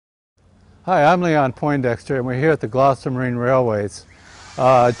Hi, I'm Leon Poindexter, and we're here at the Gloucester Marine Railways.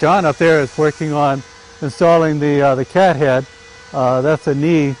 John up there is working on installing the cat head. That's a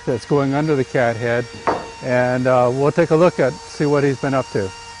knee that's going under the cat head, and we'll take a look at see what he's been up to.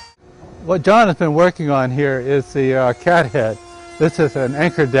 What John has been working on here is the cat head. This is an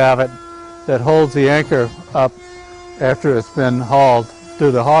anchor davit that holds the anchor up after it's been hauled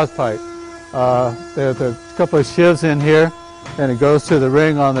through the hawse pipe. There's a couple of sheaves in here, and it goes to the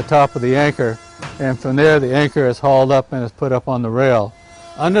ring on the top of the anchor, and from there the anchor is hauled up and is put up on the rail.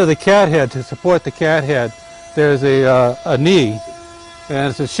 Under the cat head, to support the cat head, there's a knee, and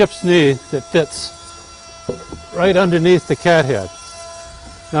it's a ship's knee that fits right underneath the cat head.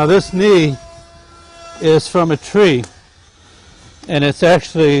 Now this knee is from a tree, and it's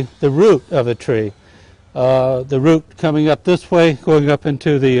actually the root of a tree. The root coming up this way, going up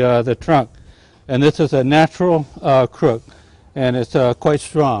into the trunk. And this is a natural crook, and it's quite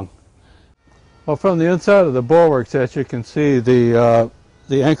strong. Well, from the inside of the bulwarks, as you can see, the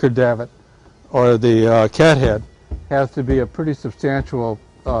anchor davit, or the cat head, has to be a pretty substantial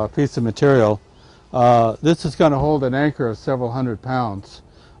piece of material. This is going to hold an anchor of several hundred pounds,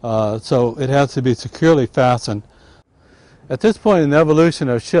 so it has to be securely fastened. At this point in the evolution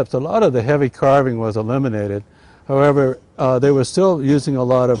of ships, a lot of the heavy carving was eliminated. However, they were still using a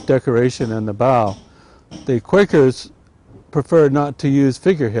lot of decoration in the bow. The Quakers preferred not to use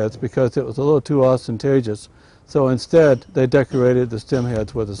figureheads because it was a little too ostentatious. So instead, they decorated the stem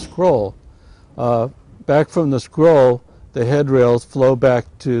heads with a scroll. Back from the scroll, the headrails flow back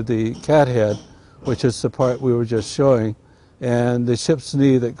to the cat head, which is the part we were just showing, and the ship's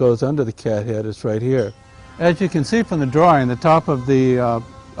knee that goes under the cat head is right here. As you can see from the drawing, the top of the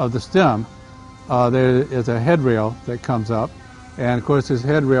stem, there is a headrail that comes up, and of course this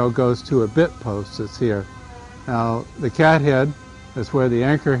headrail goes to a bit post that's here. Now the cat head is where the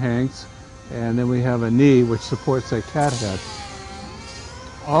anchor hangs, and then we have a knee which supports that cat head.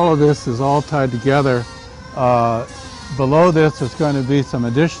 All of this is all tied together. Below this is going to be some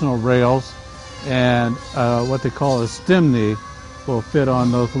additional rails, and what they call a stem knee will fit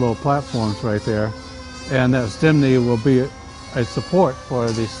on those little platforms right there. And that stem knee will be a support for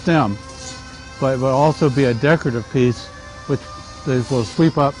the stem, but it will also be a decorative piece which will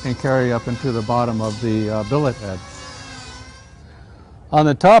sweep up and carry up into the bottom of the billet head. On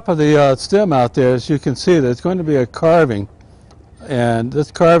the top of the stem out there, as you can see, there's going to be a carving, and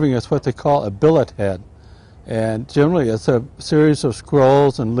this carving is what they call a billet head. And generally it's a series of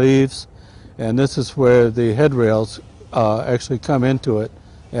scrolls and leaves, and this is where the headrails actually come into it,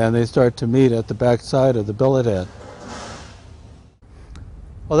 and they start to meet at the back side of the billet head.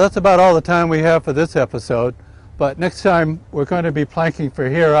 Well, that's about all the time we have for this episode, but next time we're going to be planking for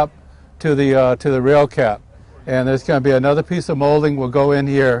here up to the rail cap, and there's going to be another piece of molding will go in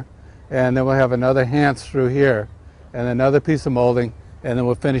here, and then we'll have another hands through here, and another piece of molding, and then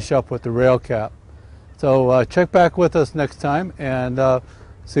we'll finish up with the rail cap. So check back with us next time and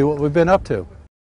see what we've been up to.